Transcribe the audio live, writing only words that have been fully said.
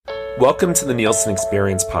Welcome to the Nielsen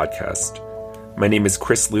Experience podcast. My name is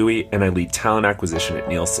Chris Louie, and I lead talent acquisition at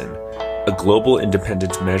Nielsen, a global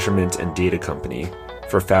independent measurement and data company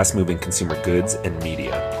for fast-moving consumer goods and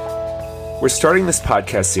media. We're starting this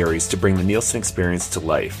podcast series to bring the Nielsen Experience to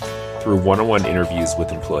life through one-on-one interviews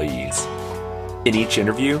with employees. In each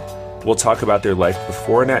interview, we'll talk about their life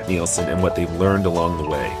before and at Nielsen and what they've learned along the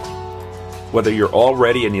way. Whether you're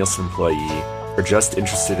already a Nielsen employee or just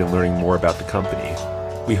interested in learning more about the company,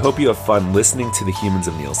 we hope you have fun listening to the humans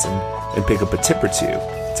of Nielsen and pick up a tip or two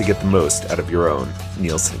to get the most out of your own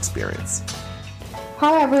Nielsen experience.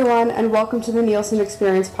 Hi everyone, and welcome to the Nielsen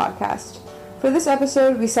Experience podcast. For this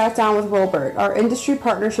episode, we sat down with Wilburt, our industry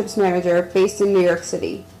partnerships manager based in New York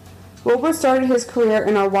City. Wilburt started his career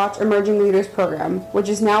in our Watch Emerging Leaders program, which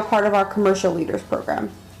is now part of our Commercial Leaders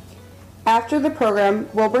program. After the program,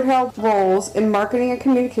 Wilburt held roles in marketing and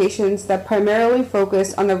communications that primarily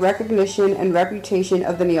focused on the recognition and reputation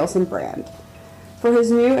of the Nielsen brand. For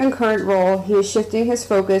his new and current role, he is shifting his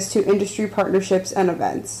focus to industry partnerships and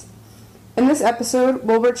events. In this episode,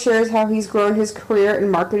 Wilburt shares how he's grown his career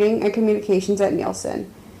in marketing and communications at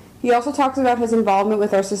Nielsen. He also talks about his involvement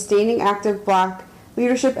with our Sustaining Active Black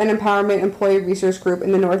Leadership and Empowerment Employee Resource Group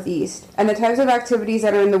in the Northeast, and the types of activities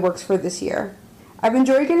that are in the works for this year. I've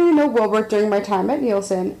enjoyed getting to know Wilburt during my time at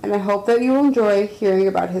Nielsen, and I hope that you will enjoy hearing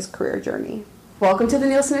about his career journey. Welcome to the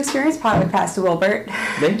Nielsen Experience podcast, Wilburt.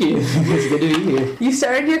 Thank you. It's good to be here. You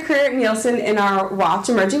started your career at Nielsen in our Watch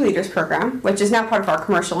Emerging Leaders program, which is now part of our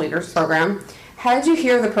Commercial Leaders program. How did you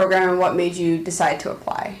hear of the program and what made you decide to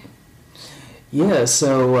apply? Yeah,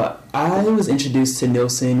 so I was introduced to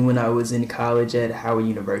Nielsen when I was in college at Howard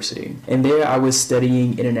University. And there I was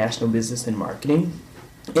studying international business and marketing.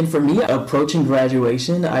 And for me, approaching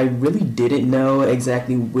graduation, I really didn't know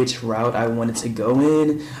exactly which route I wanted to go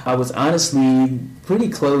in. I was honestly pretty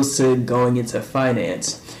close to going into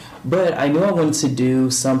finance. But I knew I wanted to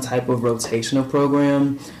do some type of rotational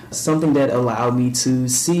program, something that allowed me to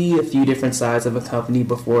see a few different sides of a company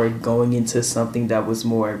before going into something that was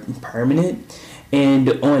more permanent.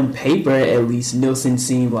 And on paper, at least, Nielsen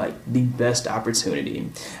seemed like the best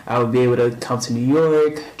opportunity. I would be able to come to New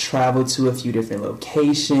York, travel to a few different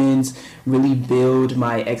locations, really build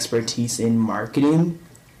my expertise in marketing,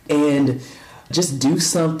 and just do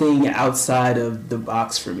something outside of the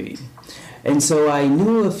box for me. And so I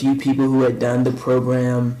knew a few people who had done the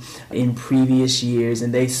program in previous years,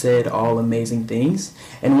 and they said all amazing things.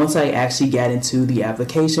 And once I actually got into the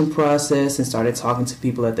application process and started talking to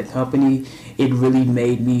people at the company, it really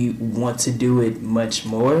made me want to do it much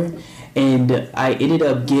more. And I ended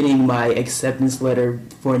up getting my acceptance letter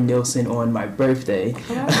for Nielsen on my birthday.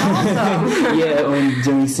 Oh, that's awesome.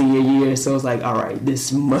 During senior year. So I was like, all right,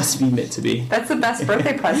 this must be meant to be. That's the best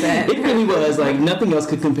birthday present. It really was. Like, nothing else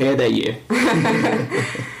could compare that year.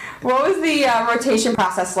 What was the rotation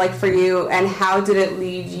process like for you, and how did it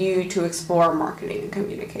lead you to explore marketing and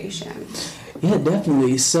communication? Yeah,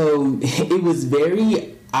 definitely. So it was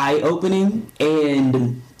very eye-opening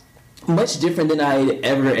and much different than I had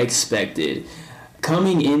ever expected.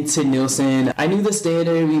 Coming into Nielsen, I knew the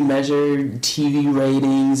standard. We measure TV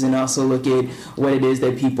ratings and also look at what it is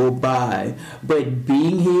that people buy. But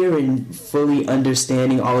being here and fully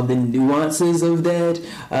understanding all of the nuances of that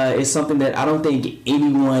is something that I don't think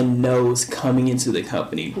anyone knows coming into the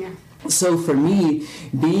company. Yeah. So for me,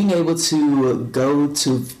 being able to go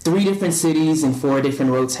to 3 different cities and 4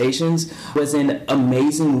 different rotations was an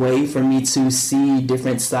amazing way for me to see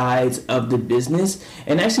different sides of the business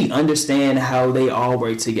and actually understand how they all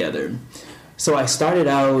work together. So I started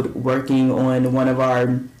out working on one of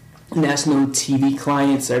our national TV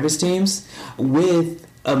client service teams with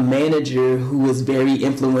a manager who was very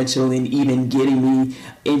influential in even getting me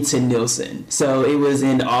into Nielsen. So it was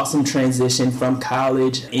an awesome transition from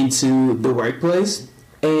college into the workplace,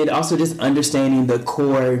 and also just understanding the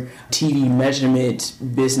core TV measurement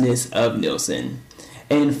business of Nielsen.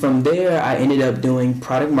 And from there, I ended up doing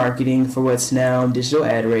product marketing for what's now digital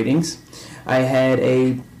ad ratings. I had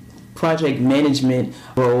a project management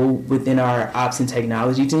role within our ops and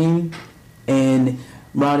technology team, and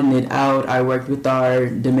rounding it out, I worked with our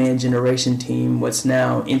demand generation team, what's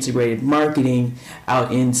now integrated marketing,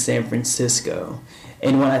 out in San Francisco.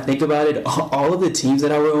 And when I think about it, all of the teams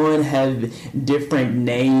that I were on have different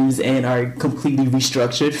names and are completely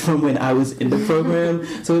restructured from when I was in the program.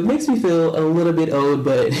 So it makes me feel a little bit old,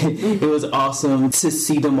 but it was awesome to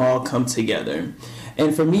see them all come together.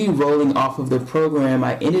 And for me, rolling off of the program,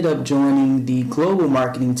 I ended up joining the global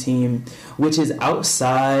marketing team, which is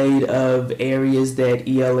outside of areas that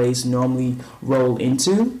ELAs normally roll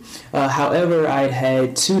into. However, I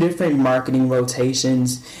had 2 different marketing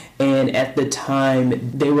rotations, And at the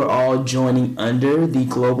time, they were all joining under the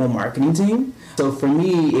global marketing team. So for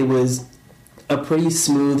me, it was a pretty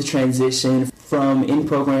smooth transition from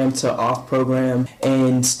in-program to off-program,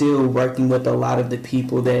 and still working with a lot of the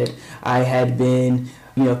people that I had been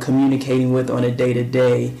communicating with on a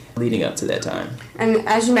day-to-day leading up to that time. And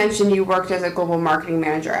as you mentioned, you worked as a global marketing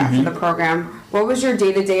manager after the program. What was your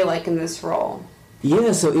day-to-day like in this role?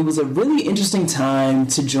 Yeah, so it was a really interesting time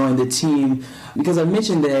to join the team, because I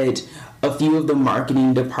mentioned that a few of the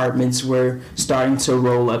marketing departments were starting to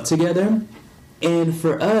roll up together. And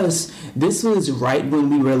for us, this was right when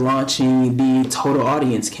we were launching the Total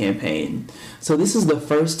Audience campaign. So this is the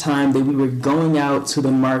first time that we were going out to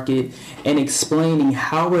the market and explaining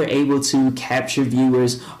how we're able to capture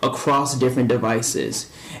viewers across different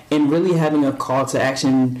devices, and really having a call to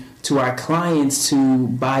action to our clients to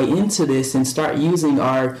buy into this and start using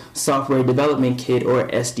our software development kit, or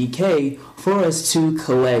SDK, for us to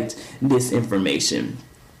collect this information.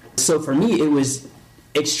 So for me, it was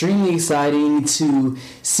extremely exciting to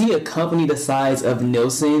see a company the size of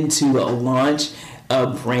Nielsen to launch a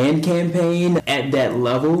brand campaign at that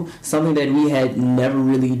level, something that we had never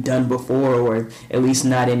really done before, or at least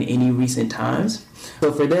not in any recent times.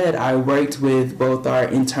 So for that, I worked with both our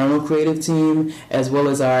internal creative team as well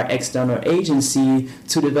as our external agency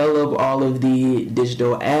to develop all of the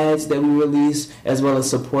digital ads that we released, as well as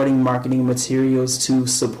supporting marketing materials to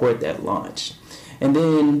support that launch. And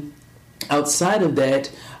then outside of that,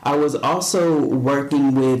 I was also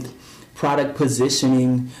working with product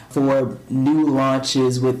positioning for new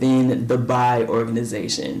launches within the Buy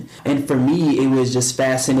organization. And for me, it was just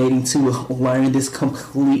fascinating to learn this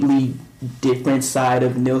completely different side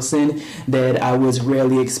of Nielsen that I was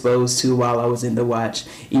rarely exposed to while I was in the Watch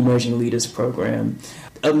Emerging Leaders program.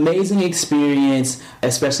 Amazing experience,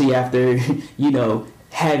 especially after,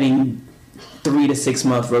 having 3 to 6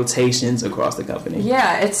 month rotations across the company.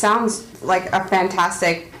 Yeah, it sounds like a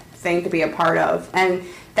fantastic thing to be a part of. And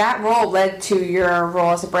that role led to your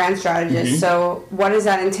role as a brand strategist. So what does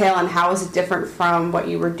that entail, and how is it different from what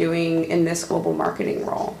you were doing in this global marketing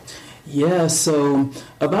role? Yeah, so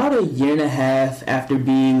about a year and a half after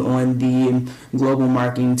being on the global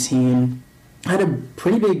marketing team, I had a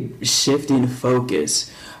pretty big shift in focus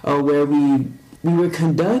where we were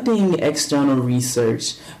conducting external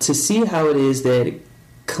research to see how it is that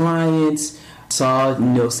clients saw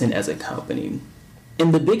Nielsen as a company.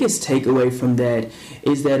 And the biggest takeaway from that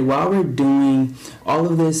is that while we're doing all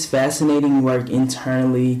of this fascinating work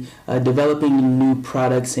internally, developing new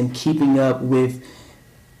products and keeping up with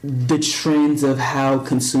the trends of how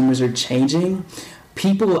consumers are changing,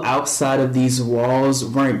 people outside of these walls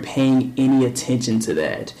weren't paying any attention to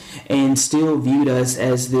that, and still viewed us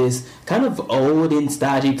as this kind of old and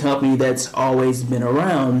stodgy company that's always been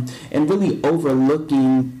around, and really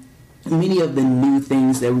overlooking many of the new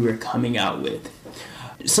things that we were coming out with.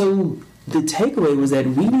 So the takeaway was that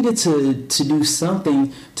we needed to do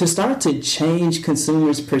something to start to change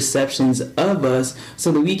consumers' perceptions of us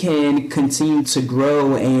so that we can continue to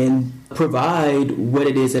grow and provide what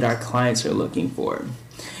it is that our clients are looking for.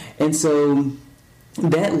 And so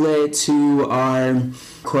that led to our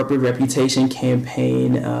corporate reputation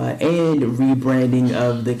campaign and rebranding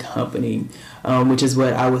of the company, which is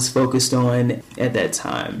what I was focused on at that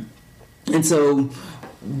time. And so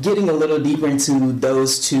getting a little deeper into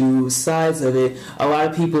those two sides of it, a lot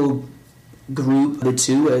of people group the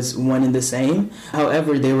two as one and the same.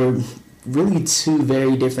 However, there were really two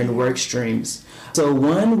very different work streams. So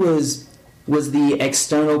one was the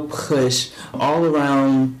external push all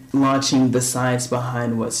around launching the science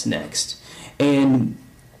behind what's next. And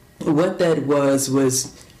what that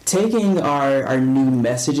was taking our new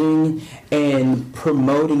messaging and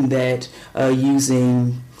promoting that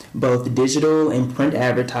using both digital and print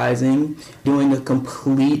advertising, doing a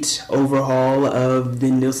complete overhaul of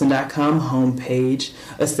the Nielsen.com homepage,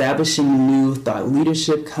 establishing new thought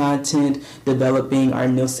leadership content, developing our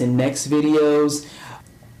Nielsen Next videos,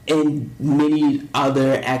 and many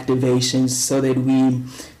other activations so that we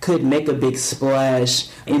could make a big splash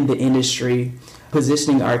in the industry,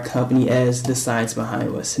 positioning our company as the science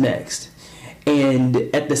behind what's next. And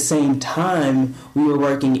at the same time, we were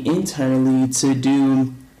working internally to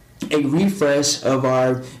do a refresh of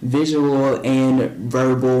our visual and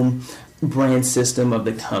verbal brand system of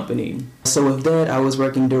the company. So with that, I was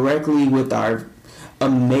working directly with our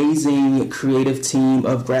amazing creative team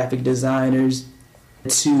of graphic designers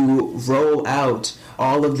to roll out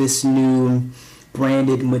all of this new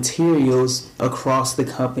branded materials across the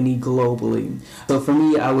company globally. So for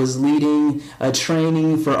me, I was leading a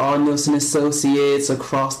training for all Nielsen associates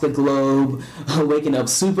across the globe, waking up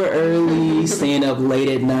super early, staying up late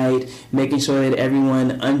at night, making sure that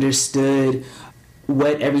everyone understood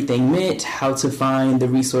what everything meant, how to find the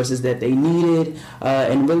resources that they needed,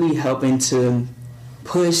 and really helping to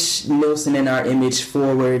push Nielsen and our image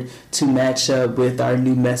forward to match up with our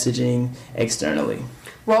new messaging externally.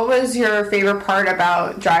 What was your favorite part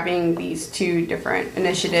about driving these two different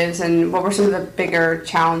initiatives, and what were some of the bigger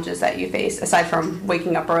challenges that you faced, aside from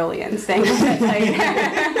waking up early and staying up at night?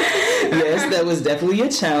 Yes, that was definitely a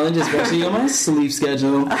challenge, especially on my sleep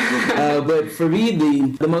schedule. But for me,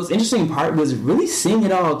 the most interesting part was really seeing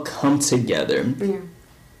it all come together. Yeah.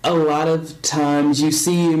 A lot of times you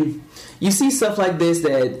see stuff like this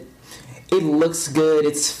that it looks good,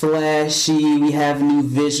 it's flashy, we have new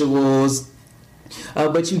visuals,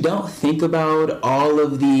 but you don't think about all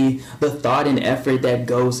of the thought and effort that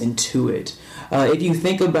goes into it. If you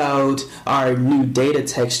think about our new data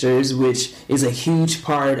textures, which is a huge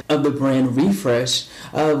part of the brand refresh,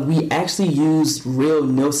 we actually used real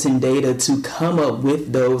Nielsen data to come up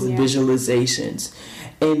with those visualizations.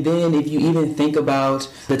 And then if you even think about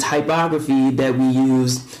the typography that we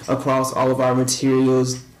use across all of our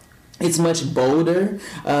materials, it's much bolder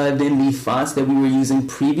than the fonts that we were using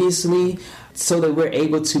previously, so that we're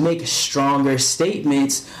able to make stronger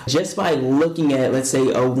statements just by looking at, let's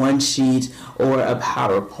say, a one sheet or a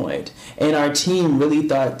PowerPoint. And our team really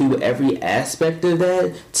thought through every aspect of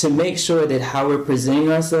that to make sure that how we're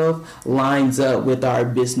presenting ourselves lines up with our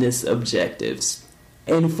business objectives.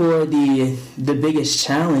 And for the biggest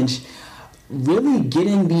challenge, really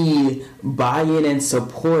getting the buy-in and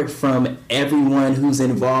support from everyone who's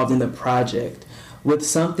involved in the project. With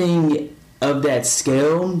something of that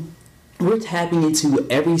scale, we're tapping into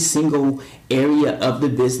every single area of the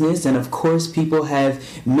business, and of course people have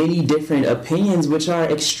many different opinions, which are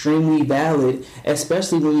extremely valid,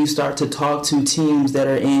 especially when you start to talk to teams that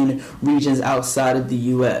are in regions outside of the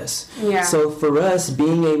US. So for us,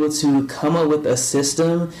 being able to come up with a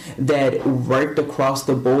system that worked across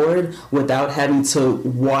the board without having to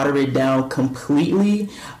water it down completely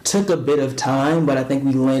took a bit of time, but I think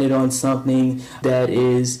we landed on something that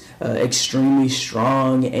is extremely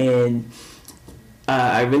strong, and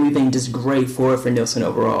I really think just great for Nielsen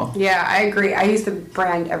overall. Yeah, I agree. I use the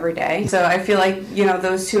brand every day. So I feel like,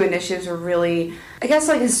 those two initiatives are really, I guess,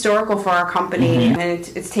 like historical for our company. And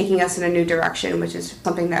it's taking us in a new direction, which is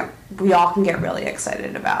something that we all can get really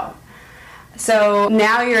excited about. So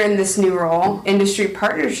now you're in this new role, Industry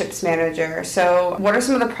Partnerships Manager. So what are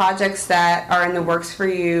some of the projects that are in the works for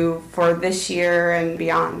you for this year and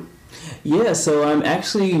beyond? Yeah, so I'm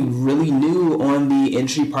actually really new on the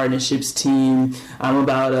Industry Partnerships team. I'm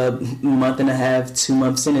about a month and a half, 2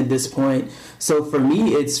 months in at this point. So for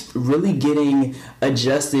me, it's really getting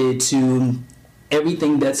adjusted to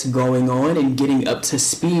everything that's going on and getting up to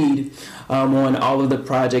speed on all of the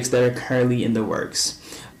projects that are currently in the works.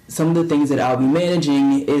 Some of the things that I'll be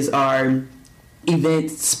managing is our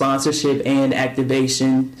event sponsorship and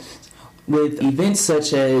activation, with events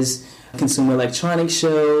such as Consumer Electronics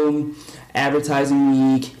Show,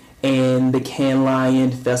 Advertising Week, and the Cannes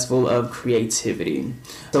Lion Festival of Creativity.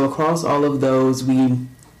 So across all of those, we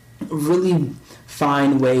really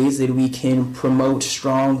find ways that we can promote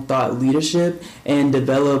strong thought leadership and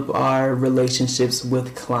develop our relationships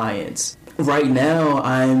with clients. Right now,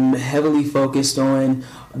 I'm heavily focused on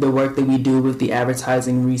the work that we do with the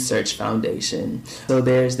Advertising Research Foundation. So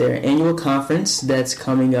there's their annual conference that's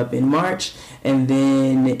coming up in March, and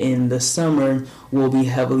then in the summer, we'll be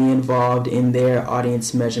heavily involved in their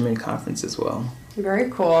audience measurement conference as well. Very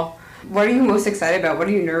cool. What are you most excited about? What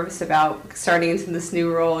are you nervous about starting into this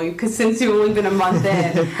new role? Because since you've only been a month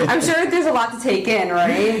in, I'm sure there's a lot to take in,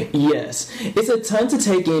 right? Yes, it's a ton to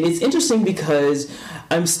take in. It's interesting because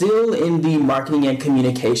I'm still in the marketing and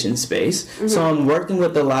communication space, so I'm working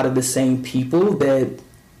with a lot of the same people that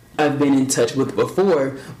I've been in touch with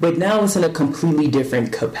before, but now it's in a completely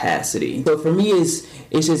different capacity. So for me, it's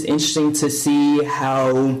just interesting to see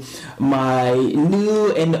how my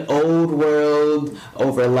new and old world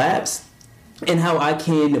overlaps and how I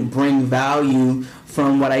can bring value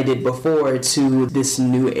from what I did before to this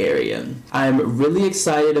new area. I'm really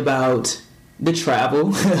excited about the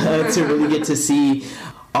travel to really get to see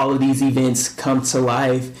all of these events come to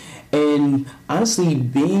life, and honestly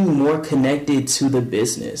being more connected to the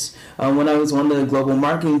business. When I was on the global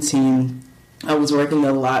marketing team, I was working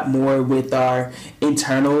a lot more with our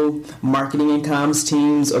internal marketing and comms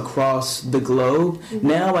teams across the globe.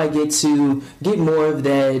 Now I get to get more of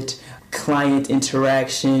that client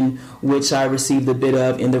interaction, which I received a bit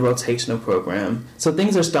of in the rotational program. So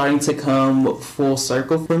things are starting to come full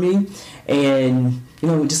circle for me, and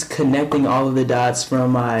just connecting all of the dots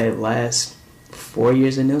from my last 4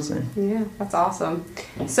 years in Nielsen. Yeah, that's awesome.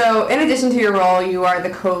 So in addition to your role, you are the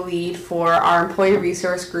co-lead for our employee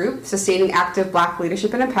resource group, Sustaining Active Black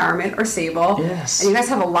Leadership and Empowerment, or SABLE. Yes. And you guys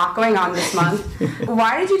have a lot going on this month.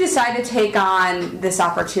 Why did you decide to take on this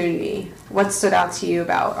opportunity? What stood out to you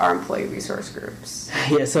about our employee resource groups?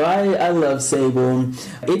 Yeah, so I love SABLE.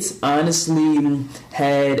 It's honestly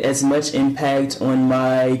had as much impact on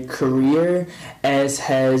my career as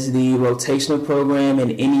has the rotational program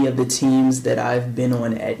and any of the teams that I've been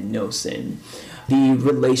on at Nielsen. The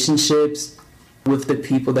relationships with the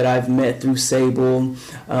people that I've met through SABLE,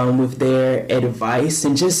 with their advice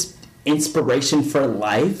and just inspiration for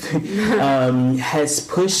life, has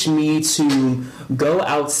pushed me to go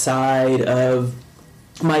outside of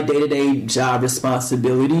my day-to-day job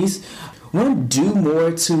responsibilities. I want to do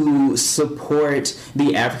more to support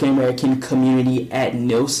the African American community at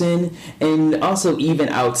Nielsen and also even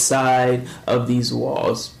outside of these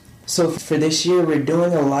walls. So for this year, we're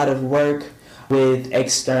doing a lot of work with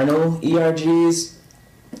external ERGs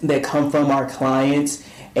that come from our clients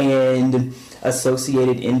and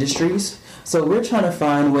associated industries. So we're trying to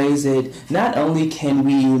find ways that not only can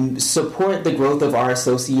we support the growth of our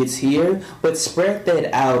associates here, but spread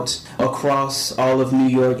that out across all of New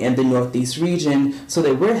York and the Northeast region so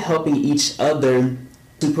that we're helping each other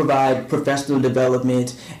to provide professional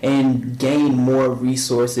development and gain more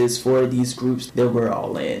resources for these groups that we're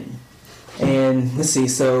all in. And let's see,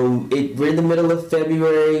 so we're in the middle of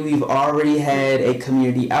February. We've already had a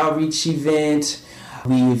community outreach event.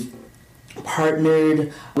 We've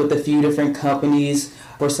partnered with a few different companies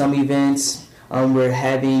for some events. We're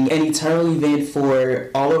having an eternal event for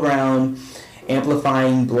all around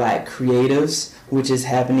amplifying Black creatives, which is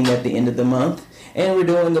happening at the end of the month. And we're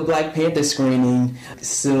doing the Black Panther screening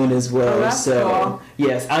soon as well. Oh, that's cool.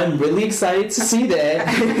 Yes, I'm really excited to see that.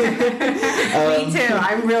 Me too.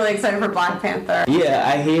 I'm really excited for Black Panther. Yeah,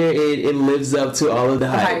 I hear it lives up to all of the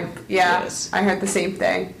hype. Yeah, yes. I heard the same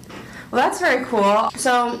thing. Well, that's very cool.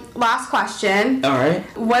 So, last question. All right.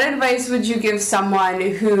 What advice would you give someone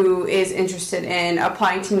who is interested in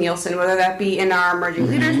applying to Nielsen, whether that be in our emerging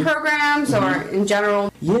leaders programs or in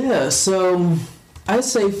general? Yeah, so I'd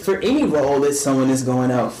say for any role that someone is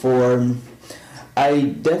going out for, I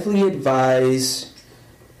definitely advise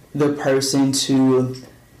the person to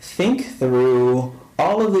think through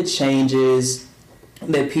all of the changes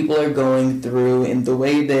that people are going through in the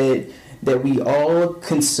way that we all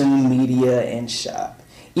consume media and shop,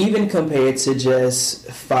 even compared to just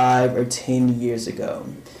 5 or 10 years ago.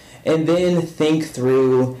 And then think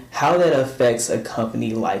through how that affects a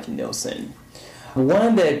company like Nielsen.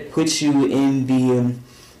 One that puts you in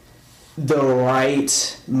the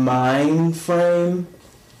right mind frame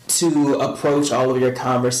to approach all of your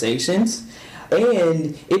conversations.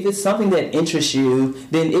 And if it's something that interests you,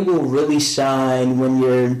 then it will really shine when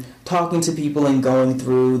you're talking to people and going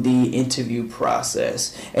through the interview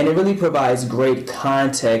process. And it really provides great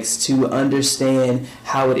context to understand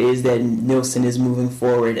how it is that Nielsen is moving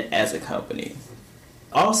forward as a company.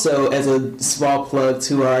 Also, as a small plug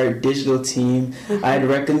to our digital team, I'd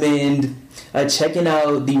recommend checking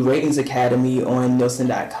out the Ratings Academy on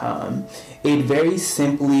Nielsen.com. It very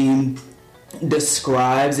simply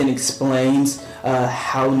describes and explains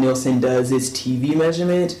how Nielsen does its TV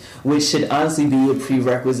measurement, which should honestly be a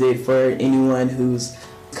prerequisite for anyone who's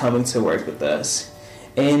coming to work with us.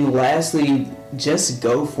 And lastly, just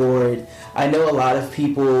go for it. I know a lot of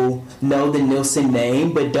people know the Nielsen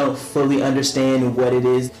name, but don't fully understand what it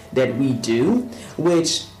is that we do,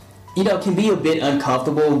 which can be a bit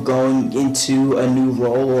uncomfortable going into a new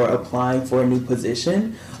role or applying for a new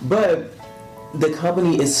position. But the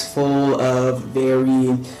company is full of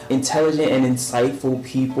very intelligent and insightful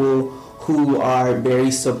people who are very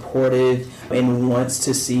supportive and wants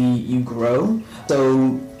to see you grow.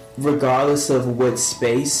 So regardless of what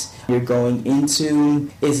space you're going into,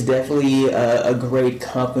 it's definitely a great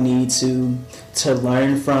company to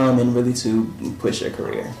learn from and really to push your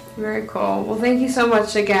career. Very cool. Well, thank you so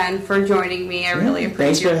much again for joining me. I really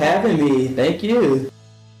appreciate it. Thanks for having me. Thank you.